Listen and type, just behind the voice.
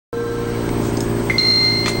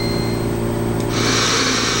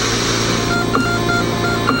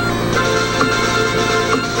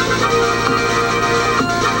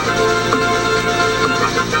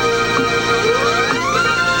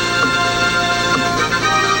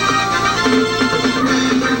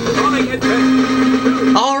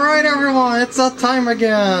Alright everyone, it's that time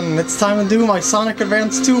again. It's time to do my Sonic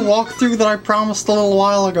Advance 2 walkthrough that I promised a little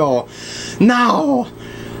while ago. Now,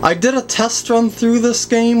 I did a test run through this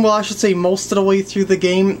game, well I should say most of the way through the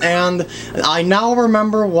game, and I now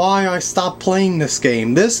remember why I stopped playing this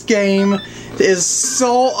game. This game is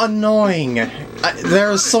so annoying.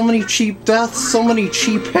 There's so many cheap deaths, so many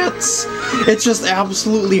cheap hits. It's just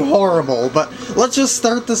absolutely horrible, but let's just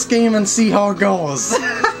start this game and see how it goes.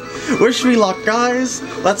 Wish me luck, guys.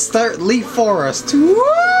 Let's start Leaf Forest.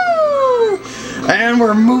 Woo! And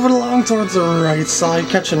we're moving along towards the right side,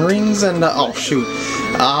 catching rings, and oh shoot.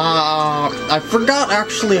 I forgot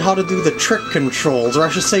actually how to do the trick controls, or I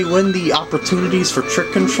should say when the opportunities for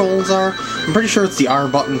trick controls are. I'm pretty sure it's the R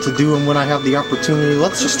button to do them when I have the opportunity.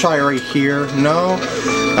 Let's just try right here. No,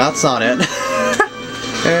 that's not it.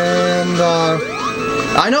 And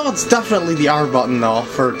I know it's definitely the R button though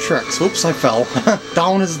for tricks. Whoops, I fell.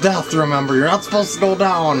 Down is death, remember. You're not supposed to go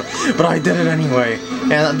down, but I did it anyway.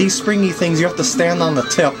 And these springy things, you have to stand on the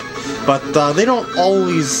tip, but they don't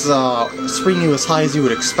always spring you as high as you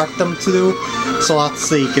would expect them to do, so that's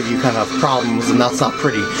they give you kind of problems, and that's not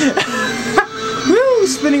pretty. Woo!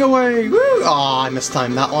 Spinning away! Woo! Aw, I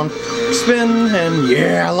mistimed that one. Spin, and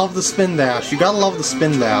yeah, I love the spin dash. You gotta love the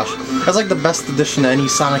spin dash. That's like the best addition to any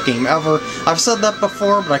Sonic game ever. I've said that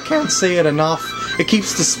before, but I can't say it enough. It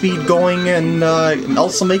keeps the speed going, and it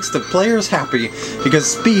also makes the players happy, because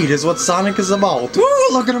speed is what Sonic is about. Woo!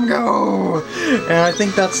 Look at him go! And I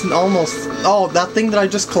think that's almost... Oh, that thing that I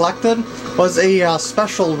just collected was a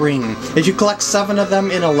special ring. If you collect 7 of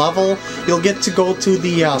them in a level, you'll get to go to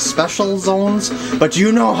the special zones, but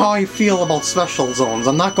you know how I feel about special zones.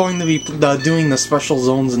 I'm not going to be doing the special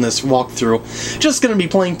zones in this walkthrough. Just going to be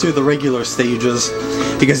playing through the regular stages,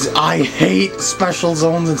 because I hate special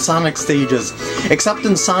zones and Sonic stages. Except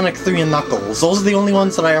in Sonic 3 and Knuckles. Those are the only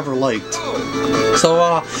ones that I ever liked.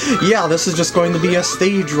 So, yeah, this is just going to be a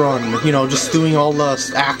stage run. You know, just doing all the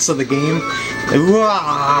acts of the game.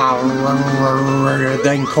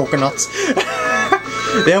 Dang coconuts.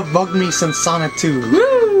 They have bugged me since Sonic 2.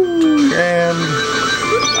 Woo! And,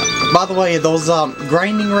 by the way, those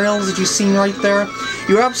grinding rails that you've seen right there,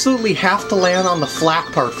 you absolutely have to land on the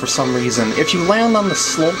flat part for some reason. If you land on the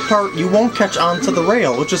slope part, you won't catch onto the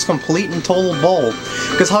rail, which is complete and total bull.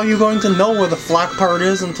 Because how are you going to know where the flat part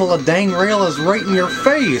is until the dang rail is right in your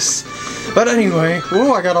face? But anyway,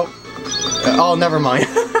 ooh, I gotta... Oh, never mind.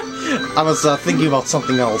 I was thinking about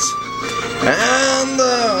something else. And,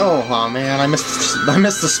 oh man, I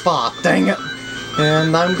missed the spot, dang it.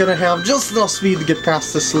 And I'm gonna have just enough speed to get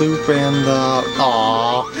past this loop, and,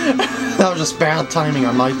 aww. That was just bad timing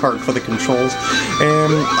on my part for the controls.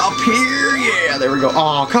 And up here, yeah, there we go.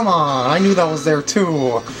 Aw, come on, I knew that was there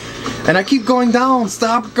too. And I keep going down,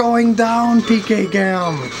 stop going down,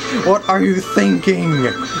 PkGam. What are you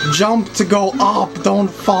thinking? Jump to go up, don't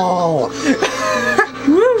fall.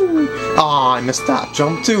 Woo! Aw, I missed that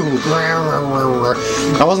jump too.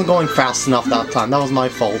 I wasn't going fast enough that time, that was my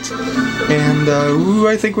fault. And, ooh,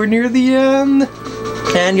 I think we're near the end.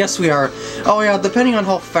 And yes, we are. Oh yeah, depending on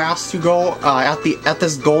how fast you go at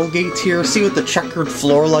this goal gate here, see with the checkered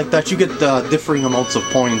floor like that, you get differing amounts of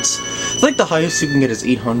points. I think the highest you can get is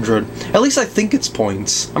 800. At least I think it's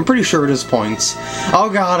points. I'm pretty sure it is points. Oh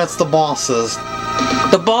god, it's the bosses.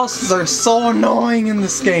 The bosses are so annoying in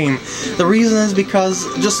this game. The reason is because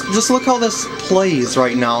just look how this plays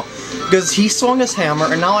right now. Because he swung his hammer,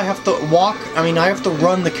 and now I have to I have to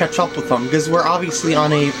run to catch up with him, because we're obviously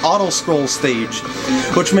on a auto-scroll stage,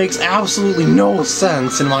 which makes absolutely no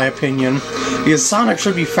sense, in my opinion, because Sonic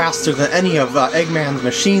should be faster than any of Eggman's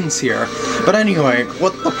machines here. But anyway,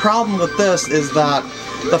 what the problem with this is that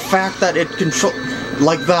the fact that it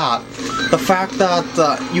like that, the fact that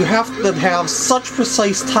you have to have such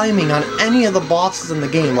precise timing on any of the bosses in the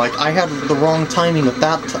game. Like, I had the wrong timing with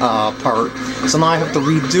that part, so now I have to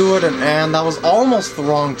redo it, and that was almost the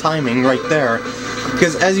wrong timing right there.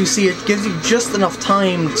 Because as you see, it gives you just enough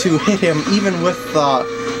time to hit him, even with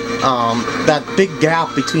that big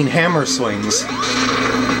gap between hammer swings.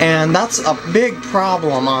 And that's a big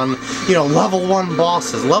problem on, you know, level 1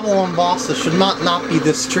 bosses. Level 1 bosses should not be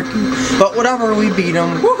this tricky, but whatever, we beat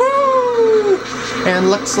them. Woohoo! And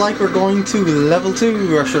looks like we're going to level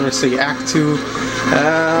 2, or should I say Act 2.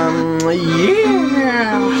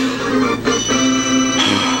 Yeah!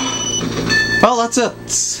 Well, that's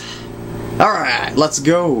it. Alright, let's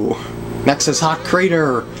go. Next is Hot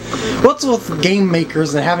Crater. What's with game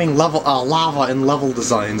makers and having lava in level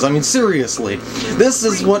designs? I mean, seriously, this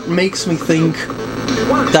is what makes me think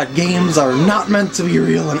that games are not meant to be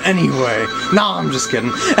real in any way. No, I'm just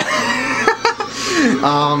kidding.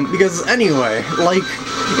 Because anyway, like,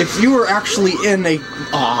 if you were actually in a...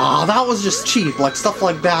 that was just cheap. Like, stuff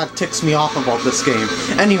like that ticks me off about this game.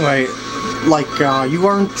 Anyway, like, you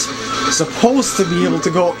aren't supposed to be able to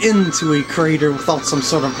go into a crater without some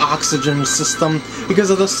sort of oxygen system because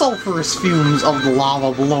of the sulfurous fumes of the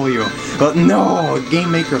lava below you. But no,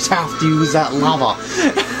 game makers have to use that lava.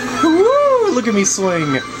 Woo! Look at me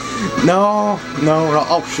swing. No,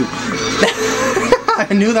 oh shoot.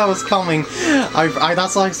 I knew that was coming.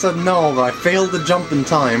 That's why I said no, but I failed to jump in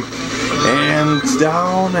time. And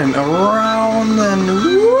down and around and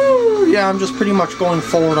woo! Yeah, I'm just pretty much going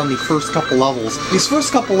forward on the first couple levels. These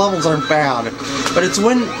first couple levels aren't bad, but it's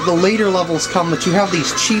when the later levels come that you have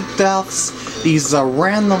these cheap deaths, these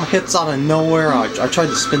random hits out of nowhere. I tried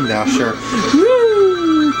to spin dash here.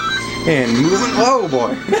 Woo! And moving. Oh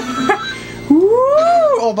boy! Woo!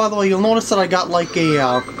 Oh, by the way, you'll notice that I got like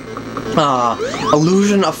a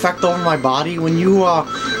illusion effect over my body. When you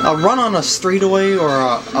run on a straightaway or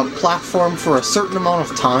a platform for a certain amount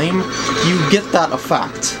of time, you get that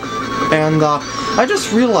effect. And I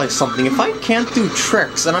just realized something. If I can't do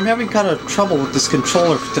tricks, and I'm having kind of trouble with this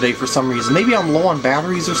controller today for some reason, maybe I'm low on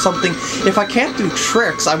batteries or something, if I can't do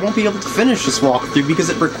tricks, I won't be able to finish this walkthrough because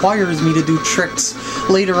it requires me to do tricks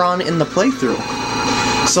later on in the playthrough.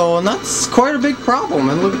 So, and that's quite a big problem,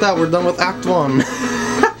 and look at that, we're done with Act 1.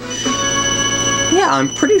 Yeah, I'm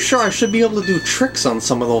pretty sure I should be able to do tricks on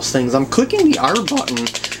some of those things. I'm clicking the R button,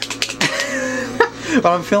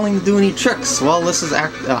 but I'm failing to do any tricks. Well, this is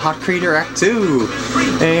Hot Crater Act 2,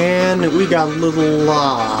 and we got a little,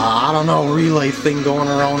 I don't know, relay thing going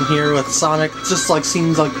around here with Sonic. It just like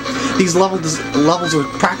seems like these levels were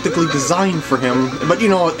practically designed for him, but you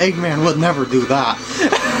know, Eggman would never do that.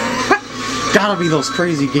 Gotta be those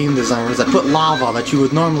crazy game designers that put lava that you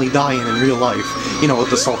would normally die in real life, you know, with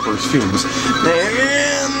the sulfurous fumes.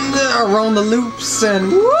 And around the loops,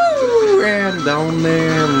 and woo! And down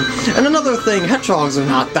there. And another thing, hedgehogs are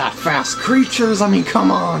not that fast creatures. I mean,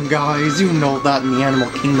 come on, guys. You know that in the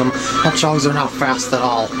animal kingdom, hedgehogs are not fast at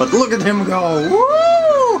all. But look at him go.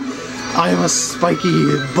 Woo! I am a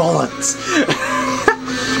spiky bullet.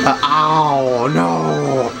 Ow,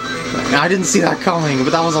 no. I didn't see that coming,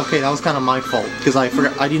 but that was okay. That was kind of my fault, because I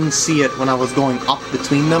forgot. I didn't see it when I was going up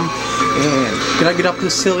between them. And can I get up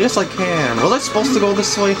this hill? Yes, I can. Was I supposed to go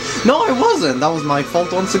this way? No, I wasn't. That was my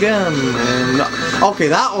fault once again. And okay,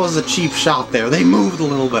 that was a cheap shot there. They moved a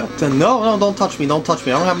little bit. And no, don't touch me. Don't touch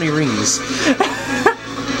me. I don't have any rings.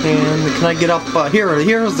 And can I get up?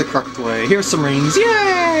 Here's the correct way. Here's some rings.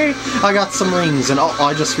 Yay! I got some rings, and oh,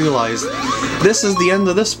 I just realized this is the end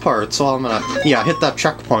of this part. So I'm gonna, hit that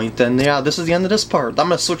checkpoint, and yeah, this is the end of this part. I'm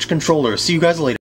gonna switch controllers. See you guys later.